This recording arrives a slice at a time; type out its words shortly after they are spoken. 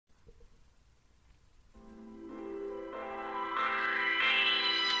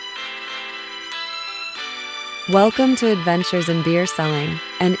Welcome to Adventures in Beer Selling,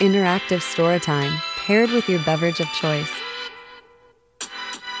 an interactive story time paired with your beverage of choice.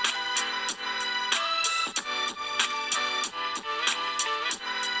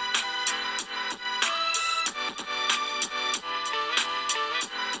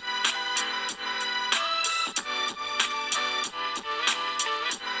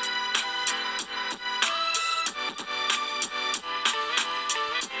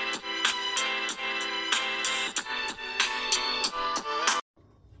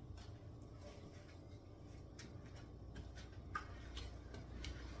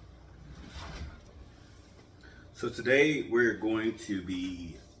 So today we're going to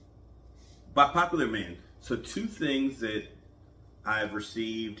be, by popular demand, so two things that I've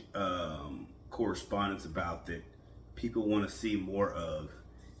received correspondence about that people want to see more of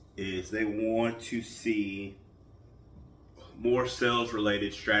is they want to see more sales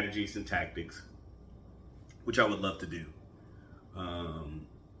related strategies and tactics, which I would love to do.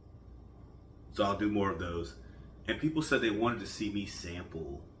 So I'll do more of those. And people said they wanted to see me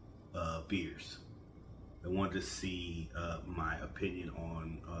sample beers. They wanted to see my opinion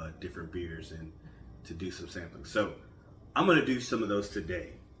on different beers and to do some sampling. So I'm going to do some of those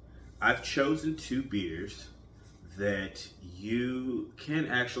today. I've chosen two beers that you can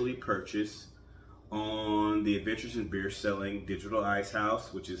actually purchase on the Adventures in Beer Selling Digital Ice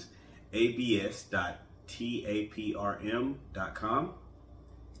House, which is abs.taprm.com.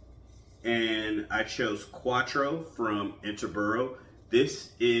 And I chose Quattro from Interboro.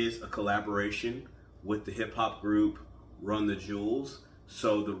 This is a collaboration with the hip hop group Run the Jewels.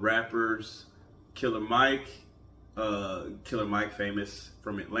 So the rappers Killer Mike, famous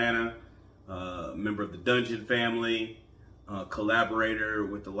from Atlanta, member of the Dungeon family, collaborator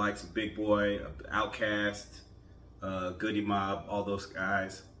with the likes of Big Boy, Outkast, Goody Mob, all those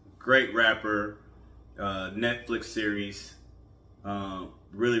guys. Great rapper, Netflix series,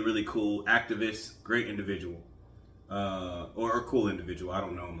 really cool activist, great individual. Or a cool individual. I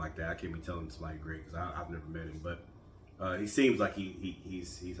don't know him like that. I can't be telling somebody great because I've never met him, but he seems like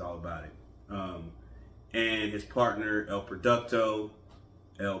he's all about it. And his partner El Producto,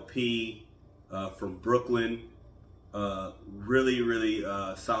 LP, from Brooklyn, really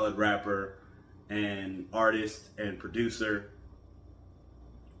solid rapper and artist and producer.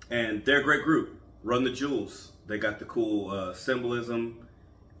 And they're a great group. Run the Jewels. They got the cool symbolism.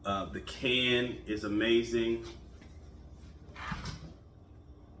 The can is amazing.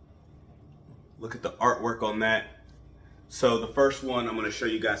 Look at the artwork on that. So the first one I'm going to show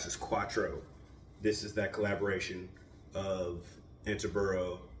you guys is Quattro. This is that collaboration of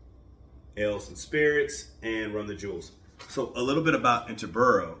Interboro Ales and Spirits and Run the Jewels. So a little bit about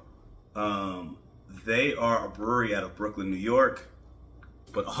Interboro. They are a brewery out of Brooklyn, New York,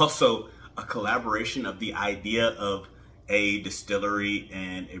 but also a collaboration of the idea of a distillery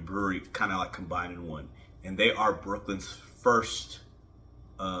and a brewery kind of like combined in one. And they are Brooklyn's first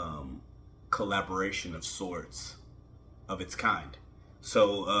collaboration of sorts of its kind.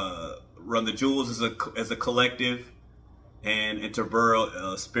 So Run the Jewels is a collective, and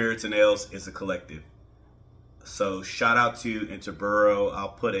Interboro Spirits and Ales is a collective. So shout out to Interboro.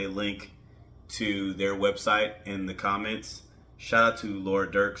 I'll put a link to their website in the comments. Shout out to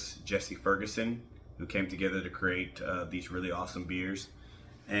Laura Dirks, Jesse Ferguson, who came together to create these really awesome beers.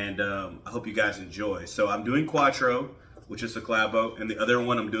 And I hope you guys enjoy. So I'm doing Quattro, which is a collabo, and the other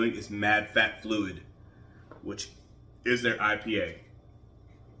one I'm doing is Mad Fat Fluid, which is their IPA.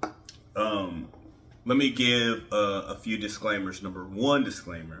 Let me give a few disclaimers. Number one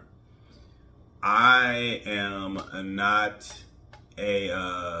disclaimer, I am not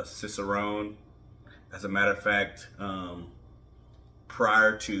a Cicerone. As a matter of fact,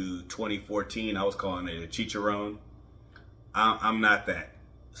 prior to 2014, I was calling it a Chicharron. I'm not that.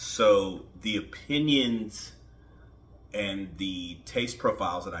 So the opinions and the taste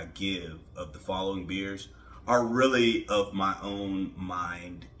profiles that I give of the following beers are really of my own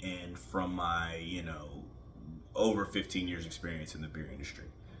mind and from my, over 15 years experience in the beer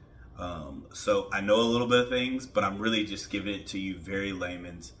industry. So I know a little bit of things, but I'm really just giving it to you very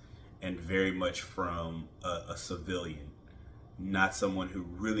layman's and very much from a civilian, not someone who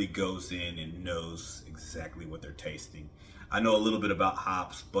really goes in and knows exactly what they're tasting. I know a little bit about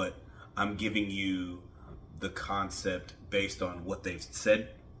hops, but I'm giving you the concept based on what they've said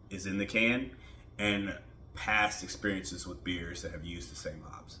is in the can and past experiences with beers that have used the same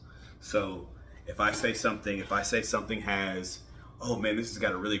hops. So if I say something has, oh man, this has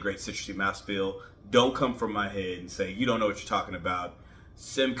got a really great citrusy mouthfeel, don't come from my head and say, you don't know what you're talking about.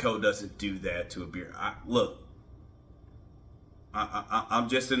 Simcoe doesn't do that to a beer. I'm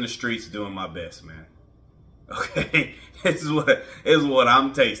just in the streets doing my best, man. Okay, this is what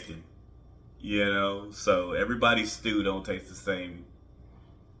I'm tasting. You know, so everybody's stew don't taste the same,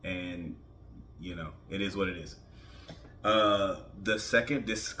 and you know, it is what it is. The second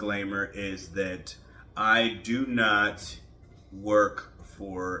disclaimer is that I do not work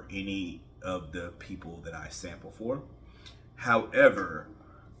for any of the people that I sample for. However,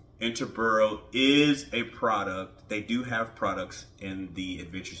 Interboro is a product. They do have products in the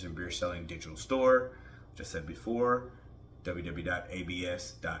Adventures in Beer Selling digital store, which I said before,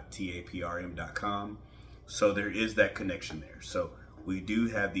 www.abs.taprm.com. So there is that connection there. So we do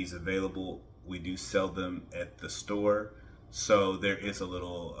have these available. We do sell them at the store. So there is a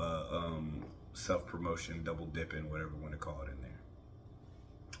little self-promotion, double dipping, whatever you want to call it in there.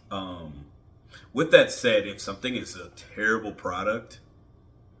 With that said, if something is a terrible product,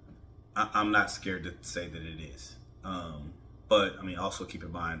 I'm not scared to say that it is. But I mean, also keep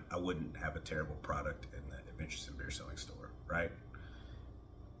in mind, I wouldn't have a terrible product in the Adventures in Beer Selling store, right?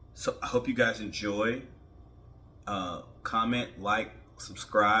 So I hope you guys enjoy. Comment, like,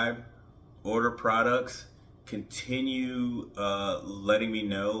 subscribe, order products. Continue letting me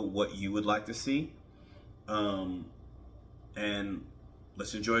know what you would like to see. And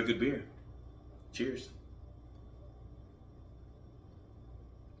let's enjoy a good beer. Cheers.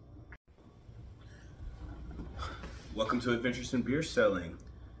 Welcome to Adventures in Beer Selling.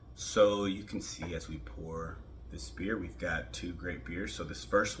 So you can see as we pour this beer, we've got two great beers. So this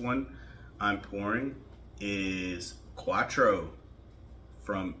first one I'm pouring is Quattro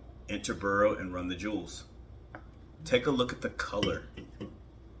from Interboro and Run the Jewels. Take a look at the color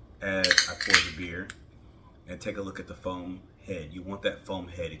as I pour the beer, and take a look at the foam head. You want that foam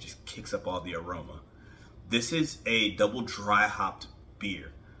head. It just kicks up all the aroma. This is a double dry hopped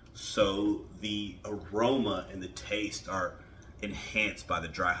beer, so the aroma and the taste are enhanced by the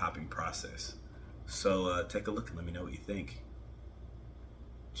dry hopping process. So take a look and let me know what you think.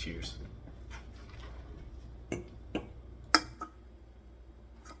 Cheers.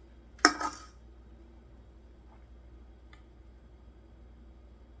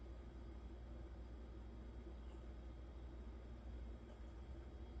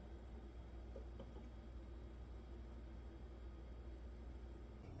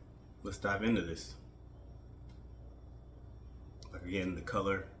 Let's dive into this. Like again, the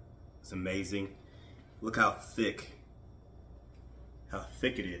color is amazing. Look how thick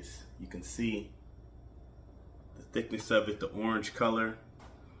it is. You can see the thickness of it, the orange color.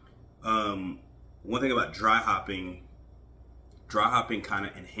 One thing about dry hopping kind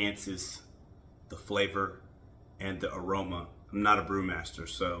of enhances the flavor and the aroma. I'm not a brewmaster,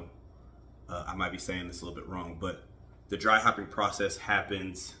 so I might be saying this a little bit wrong, but the dry hopping process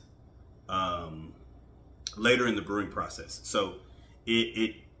happens later in the brewing process, so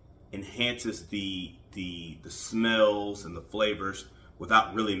it enhances the smells and the flavors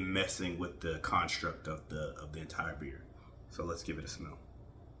without really messing with the construct of the entire beer. So let's give it a smell.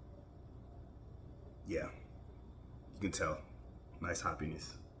 Yeah, you can tell, nice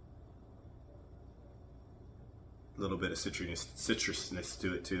hoppiness, a little bit of citrusness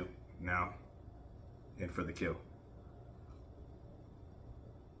to it too. Now, and for the kill.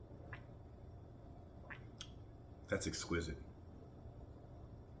 That's exquisite.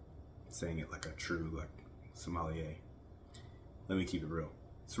 Saying it like a true sommelier. Let me keep it real.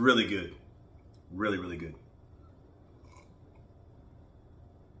 It's really good. Really, really good.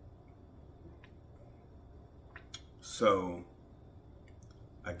 So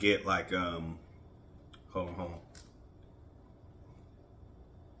I get hold on.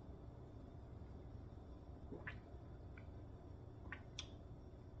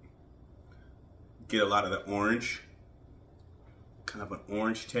 Get a lot of the orange, kind of an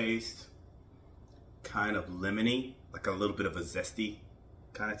orange taste, kind of lemony, like a little bit of a zesty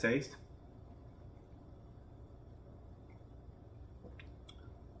kind of taste.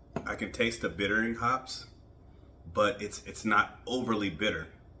 I can taste the bittering hops, but it's not overly bitter.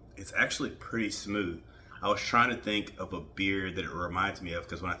 It's actually pretty smooth. I was trying to think of a beer that it reminds me of,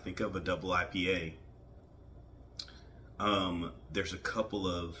 because when I think of a double IPA, there's a couple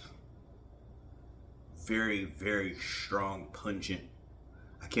of very, very strong, pungent,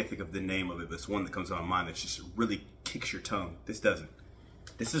 I can't think of the name of it, but it's one that comes to my mind that just really kicks your tongue. This doesn't.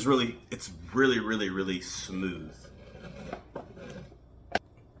 This is really, it's really, really, really smooth.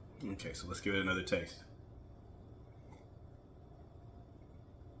 Okay, so let's give it another taste.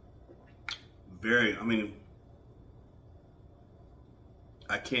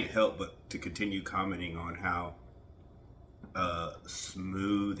 I can't help but to continue commenting on how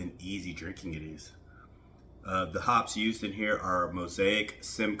smooth and easy drinking it is. The hops used in here are Mosaic,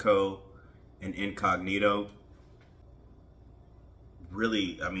 Simcoe, and Incognito.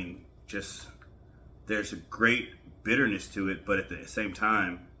 really, I mean, just there's a great bitterness to it, but at the same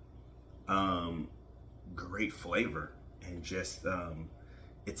time, great flavor, and just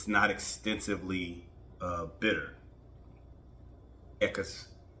it's not extensively bitter. Because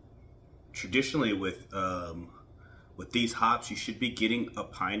traditionally with these hops, you should be getting a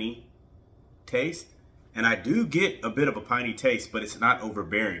piney taste, and I do get a bit of a piney taste, but it's not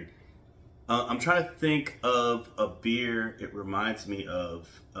overbearing. I'm trying to think of a beer it reminds me of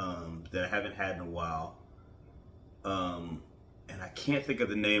that I haven't had in a while, and I can't think of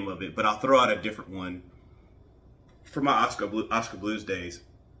the name of it, but I'll throw out a different one. For my Oscar Blues days,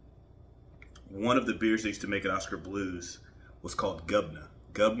 one of the beers they used to make at Oscar Blues was called Gubna.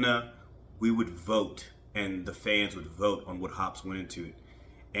 Gubna, we would vote, and the fans would vote on what hops went into it.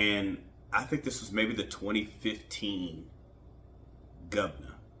 And I think this was maybe the 2015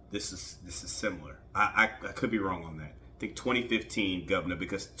 Gubna. This is similar. I could be wrong on that. I think 2015 Gubna,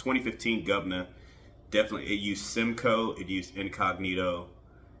 because 2015 Gubna definitely, it used Simcoe, it used Incognito,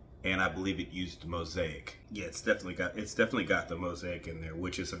 and I believe it used Mosaic. Yeah, it's definitely got the Mosaic in there,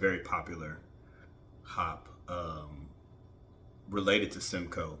 which is a very popular hop related to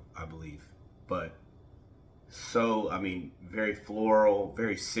Simcoe, I believe. But so, I mean, very floral,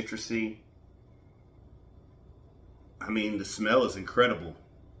 very citrusy. I mean, the smell is incredible.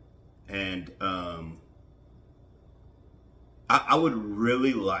 And I would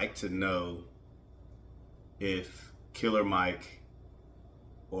really like to know if Killer Mike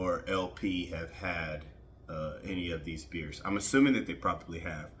or LP have had any of these beers. I'm assuming that they probably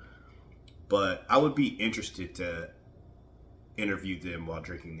have. But I would be interested to interview them while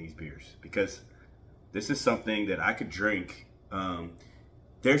drinking these beers, because this is something that I could drink.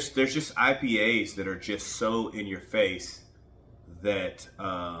 There's just IPAs that are just so in your face that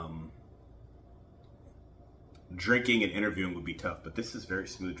drinking and interviewing would be tough. But this is very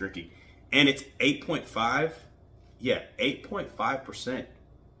smooth drinking, and it's 8.5. Yeah, 8.5%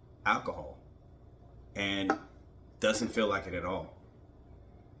 alcohol, and doesn't feel like it at all.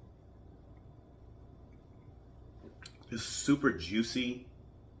 It's super juicy.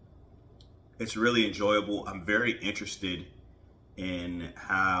 It's really enjoyable. I'm very interested in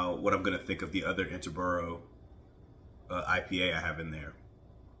what I'm going to think of the other Interboro IPA I have in there.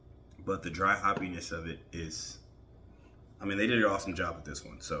 But the dry hoppiness of it is, I mean, they did an awesome job with this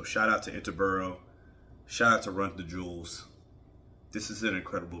one. So shout out to Interboro. Shout out to Run the Jewels. This is an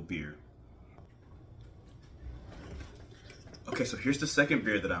incredible beer. Okay, so here's the second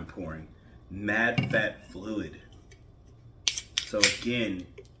beer that I'm pouring. Mad Fat Fluid. So again,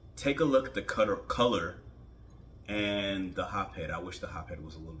 take a look at the color and the hop head. I wish the hop head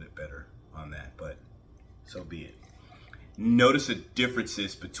was a little bit better on that, but so be it. Notice the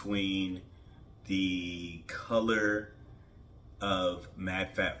differences between the color of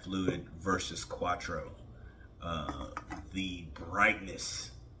Mad Fat Fluid versus Quattro. The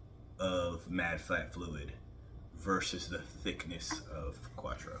brightness of Mad Fat Fluid versus the thickness of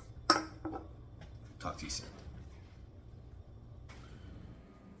Quattro. Talk to you soon.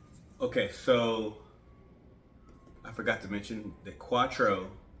 Okay, so I forgot to mention that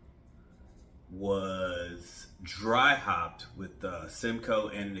Quattro was dry hopped with Simcoe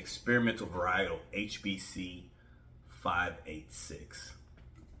and an experimental varietal HBC 586.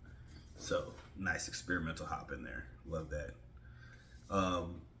 So nice experimental hop in there. Love that.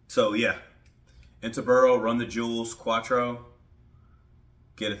 So yeah, Interboro, Run the Jewels, Quattro.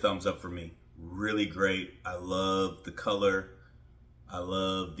 Get a thumbs up for me. Really great. I love the color. I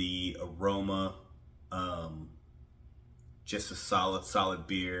love the aroma. Just a solid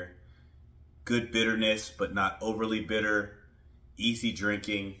beer. Good bitterness, but not overly bitter. Easy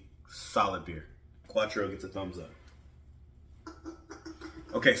drinking. Solid beer. Quattro gets a thumbs up.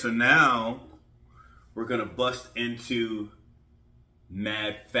 Okay, so now we're going to bust into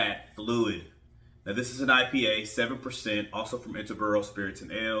Mad Fat Fluid. Now this is an IPA, 7%, also from Interboro Spirits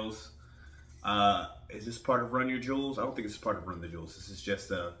and Ales. Is this part of Run Your Jewels? I don't think it's part of Run the Jewels. This is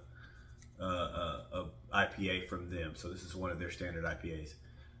just a IPA from them. So this is one of their standard IPAs.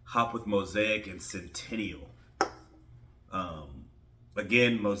 Hop with Mosaic and Centennial.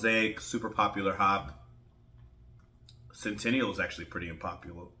 Again, Mosaic, super popular hop. Centennial is actually pretty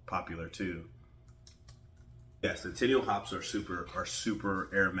popular too. Yeah, Centennial hops are super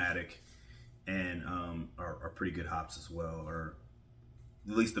aromatic and are pretty good hops as well. Or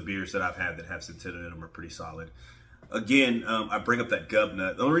at least the beers that I've had that have Centennial in them are pretty solid. Again, I bring up that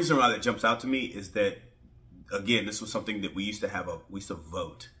Gubna. The only reason why that jumps out to me is that, again, this was something that we used to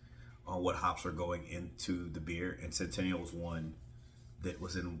vote on what hops were going into the beer, and Centennial was one that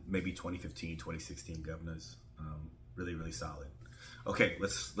was in maybe 2015, 2016 Gubnas. Really, really solid. Okay,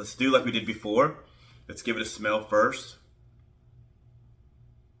 let's do like we did before. Let's give it a smell first.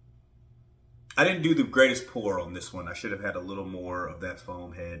 I didn't do the greatest pour on this one. I should have had a little more of that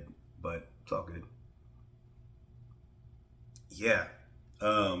foam head, but it's all good. Yeah.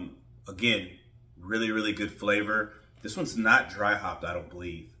 Again, really, really good flavor. This one's not dry hopped, I don't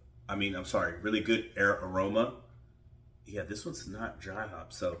believe. I'm sorry, really good aroma. Yeah, this one's not dry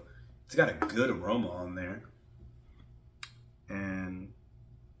hopped, so it's got a good aroma on there. And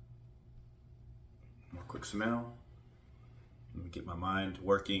more quick smell. Let me get my mind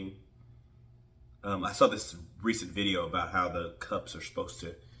working. I saw this recent video about how the cups are supposed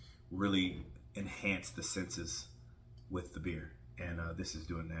to really enhance the senses with the beer. And this is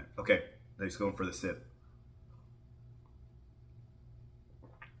doing that. Okay, let's go for the sip.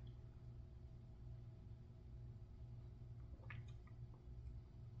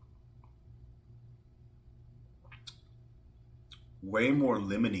 Way more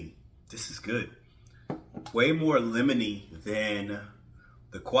lemony. This is good. Way more lemony than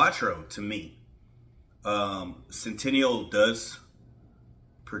the Quattro to me. Centennial does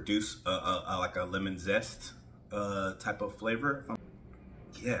produce like a lemon zest type of flavor.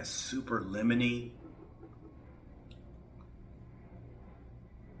 Yeah, super lemony.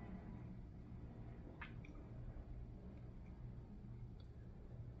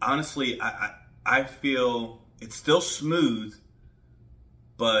 Honestly, I feel it's still smooth,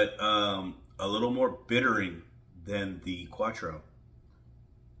 but a little more bittering than the Quattro.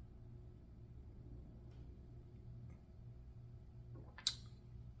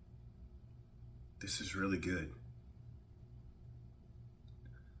 This is really good.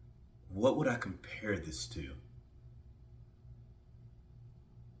 What would I compare this to?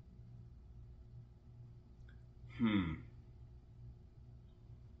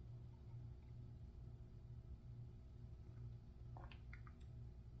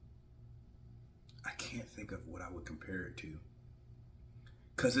 I can't think of what I would compare it to.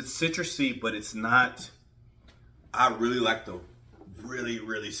 Because it's citrusy, but it's not. I really like the really,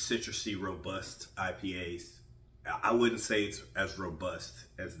 really citrusy, robust IPAs. I wouldn't say it's as robust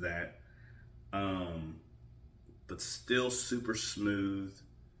as that. But still super smooth,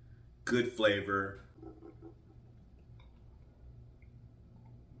 good flavor.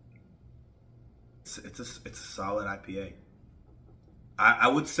 It's a solid IPA. I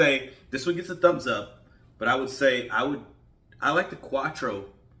would say this one gets a thumbs up, but I would say I like the Quattro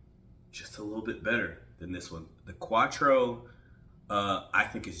just a little bit better than this one. The Quattro I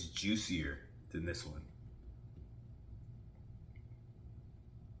think is juicier than this one.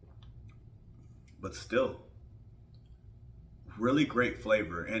 But still, really great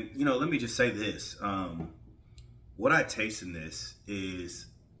flavor. And, let me just say this. What I taste in this is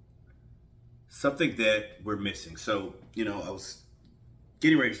something that we're missing. So, I was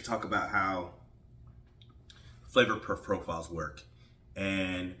getting ready to talk about how flavor profiles work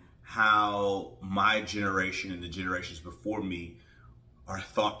and how my generation and the generations before me, our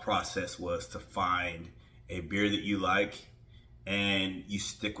thought process was to find a beer that you like and you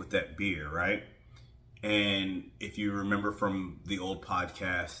stick with that beer, right? And if you remember from the old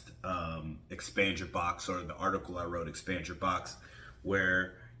podcast, Expand Your Box, or the article I wrote, Expand Your Box,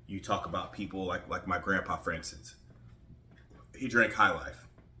 where you talk about people like my grandpa, for instance. He drank High Life.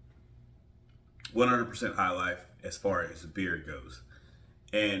 100% High Life as far as beer goes.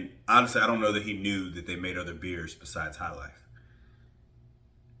 And honestly, I don't know that he knew that they made other beers besides High Life.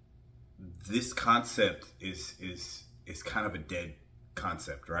 This concept is kind of a dead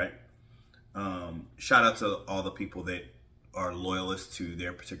concept, right? Shout out to all the people that are loyalists to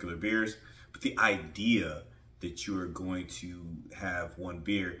their particular beers, but the idea that you are going to have one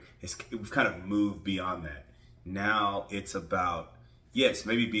beer we've kind of moved beyond that. Now it's about, yes,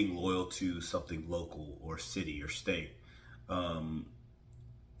 maybe being loyal to something local or city or state,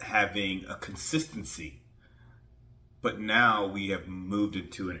 having a consistency. But now we have moved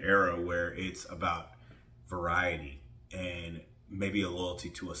into an era where it's about variety and maybe a loyalty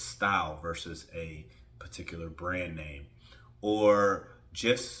to a style versus a particular brand name, or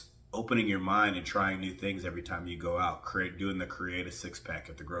just opening your mind and trying new things every time you go out, doing the create a six-pack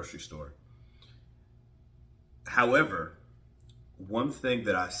at the grocery store. However, one thing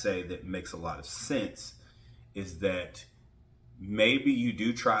that I say that makes a lot of sense is that maybe you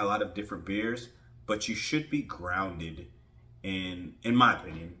do try a lot of different beers, but you should be grounded in my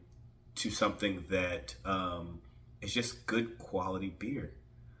opinion, to something that is just good quality beer.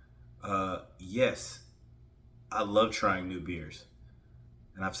 Yes, I love trying new beers.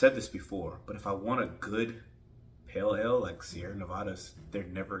 And I've said this before, but if I want a good pale ale like Sierra Nevadas, they're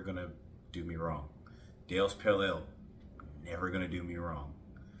never going to do me wrong. Dale's Pale Ale, never gonna do me wrong.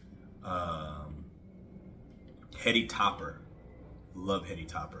 Heady Topper, love Heady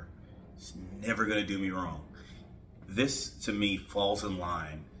Topper. It's never gonna do me wrong. This to me falls in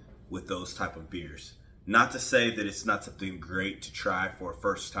line with those type of beers. Not to say that it's not something great to try for a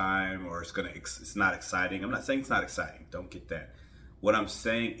first time, or it's not exciting. I'm not saying it's not exciting. Don't get that. What I'm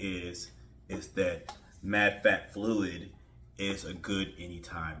saying is that Mad Fat Fluid is a good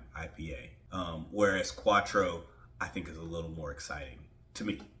anytime IPA. Whereas Quattro, I think, is a little more exciting to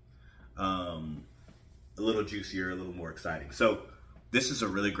me. A little juicier, a little more exciting. So this is a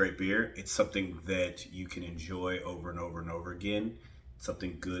really great beer. It's something that you can enjoy over and over and over again.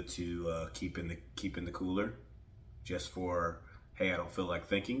 Something good to keep in the cooler, just for, hey, I don't feel like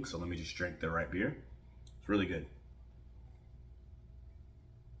thinking, so let me just drink the right beer. It's really good.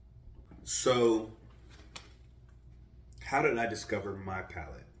 So, how did I discover my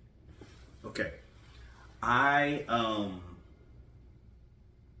palate? Okay, I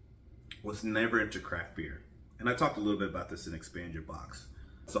was never into craft beer, and I talked a little bit about this in Expand Your Box.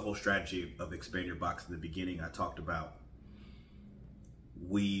 It's the whole strategy of Expand Your Box. In the beginning, I talked about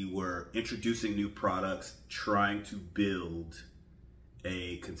we were introducing new products, trying to build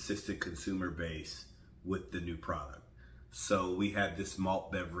a consistent consumer base with the new product. So we had this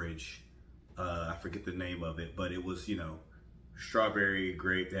malt beverage, I forget the name of it, but it was, strawberry,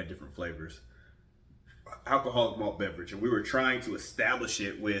 grape, they had different flavors. Alcoholic malt beverage. And we were trying to establish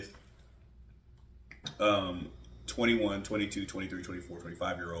it with 21, 22, 23, 24,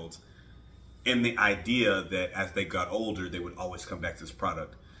 25-year-olds. And the idea that as they got older, they would always come back to this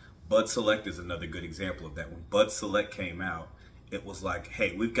product. Bud Select is another good example of that. When Bud Select came out, it was like,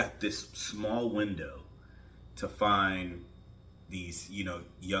 hey, we've got this small window to find these,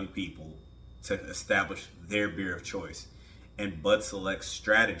 young people to establish their beer of choice. And Bud Select's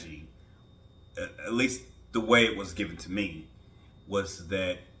strategy, at least the way it was given to me, was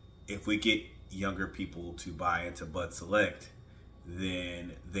that if we get younger people to buy into Bud Select,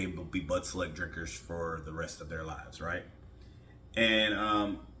 then they will be Bud Select drinkers for the rest of their lives, right? And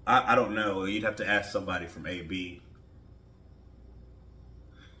I don't know. You'd have to ask somebody from AB.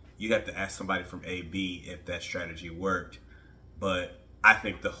 You'd have to ask somebody from AB if that strategy worked. But I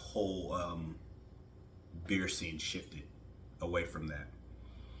think the whole beer scene shifted away from that.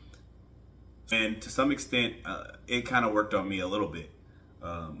 And to some extent, it kind of worked on me a little bit.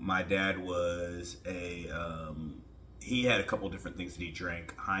 My dad was he had a couple different things that he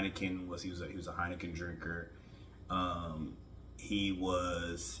drank. Heineken he was a Heineken drinker. He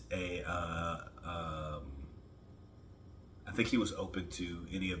was I think he was open to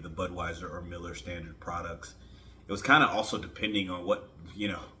any of the Budweiser or Miller standard products. It was kind of also depending on what,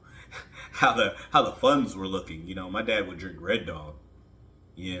 how the funds were looking. My dad would drink Red Dog.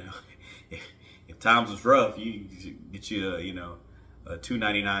 If times was rough, you get you a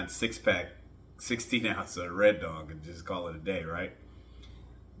 $2.99 6-pack, 16 ounce of Red Dog and just call it a day, right?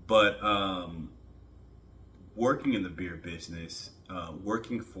 But working in the beer business,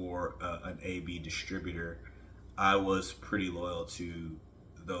 working for an AB distributor, I was pretty loyal to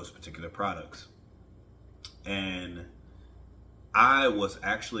those particular products. And I was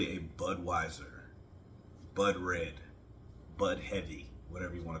actually a Budweiser, Bud Red, Bud Heavy,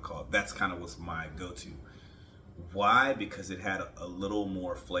 whatever you want to call it. That's kind of what's my go-to. Why? Because it had a little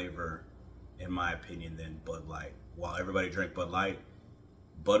more flavor, in my opinion, than Bud Light. While everybody drank Bud Light,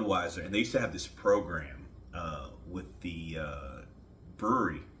 Budweiser, and they used to have this program with the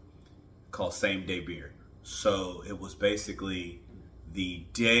brewery called Same Day Beer. So it was basically the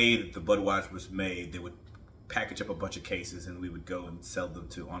day that the Budweiser was made, they would package up a bunch of cases and we would go and sell them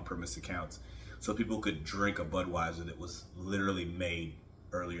to on-premise accounts so people could drink a Budweiser that was literally made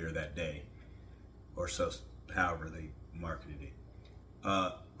earlier that day, or so, however they marketed it.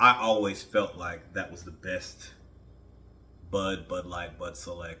 I always felt like that was the best Bud Light, Bud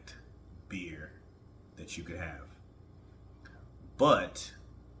Select beer that you could have. But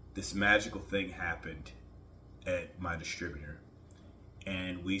this magical thing happened at my distributor,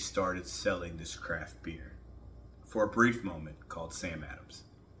 and we started selling this craft beer for a brief moment called Sam Adams.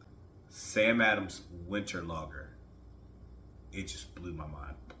 Sam Adams Winter Lager. It just blew my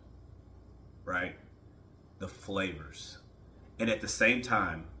mind, right? The flavors. And at the same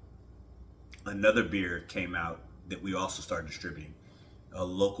time, another beer came out that we also started distributing, a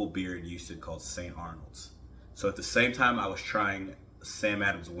local beer in Houston called St. Arnold's. So at the same time I was trying Sam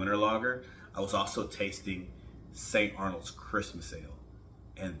Adams Winter Lager, I was also tasting St. Arnold's Christmas Ale.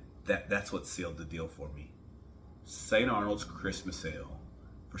 And that's what sealed the deal for me. St. Arnold's Christmas Ale,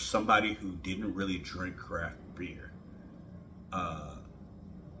 for somebody who didn't really drink craft beer, I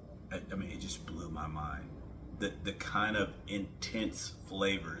mean, it just blew my mind. the kind of intense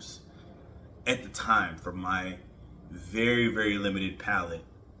flavors at the time for my very, very limited palate.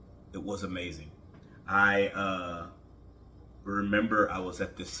 It was amazing. I remember I was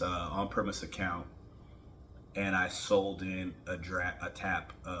at this on-premise account, and I sold in a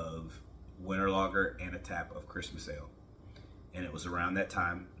tap of Winter Lager and a tap of Christmas Ale. And it was around that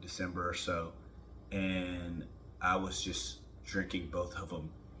time, December or so, and I was just drinking both of them.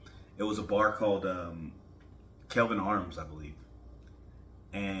 It was a bar called Kelvin Arms, I believe.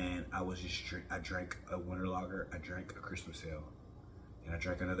 And I was just I drank a Winter Lager, I drank a Christmas Ale, and I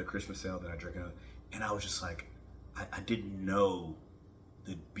drank another Christmas Ale, then I drank another, and I was just like, I didn't know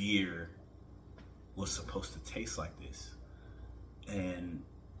that beer was supposed to taste like this. And,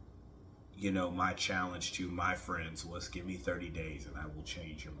 you know, my challenge to my friends was, give me 30 days and I will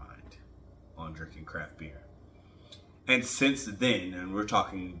change your mind on drinking craft beer. And since then, and we're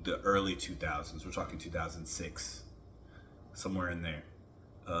talking the early 2000s, we're talking 2006, somewhere in there.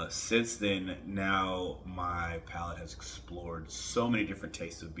 Since then, now my palate has explored so many different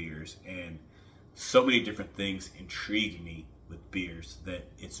tastes of beers, and so many different things intrigue me with beers that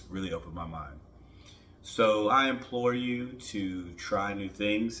it's really opened my mind. So I implore you to try new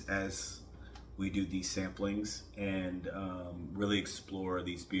things as we do these samplings, and really explore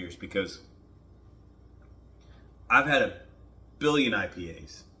these beers, because I've had a billion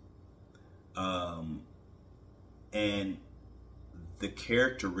IPAs, and the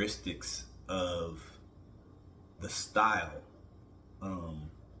characteristics of the style,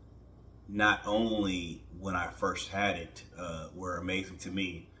 not only when I first had it, were amazing to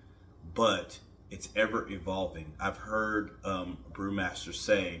me, but it's ever evolving. I've heard brewmasters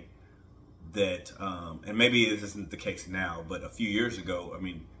say that, and maybe this isn't the case now, but a few years ago, I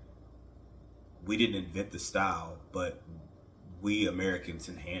mean, we didn't invent the style, but we Americans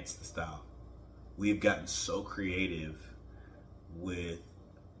enhanced the style. We've gotten so creative with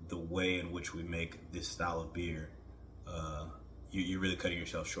the way in which we make this style of beer. You're really cutting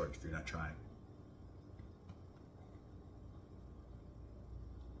yourself short if you're not trying.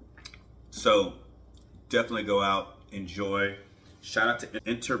 So definitely go out, enjoy. Shout out to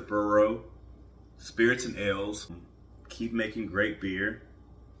Interboro Spirits and Ales. Keep making great beer.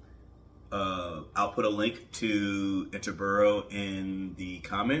 I'll put a link to Interboro in the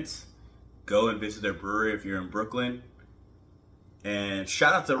comments. Go and visit their brewery if you're in Brooklyn. And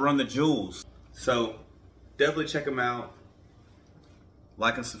shout out to Run the Jewels. So definitely check them out.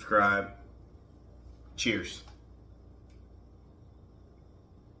 Like and subscribe. Cheers.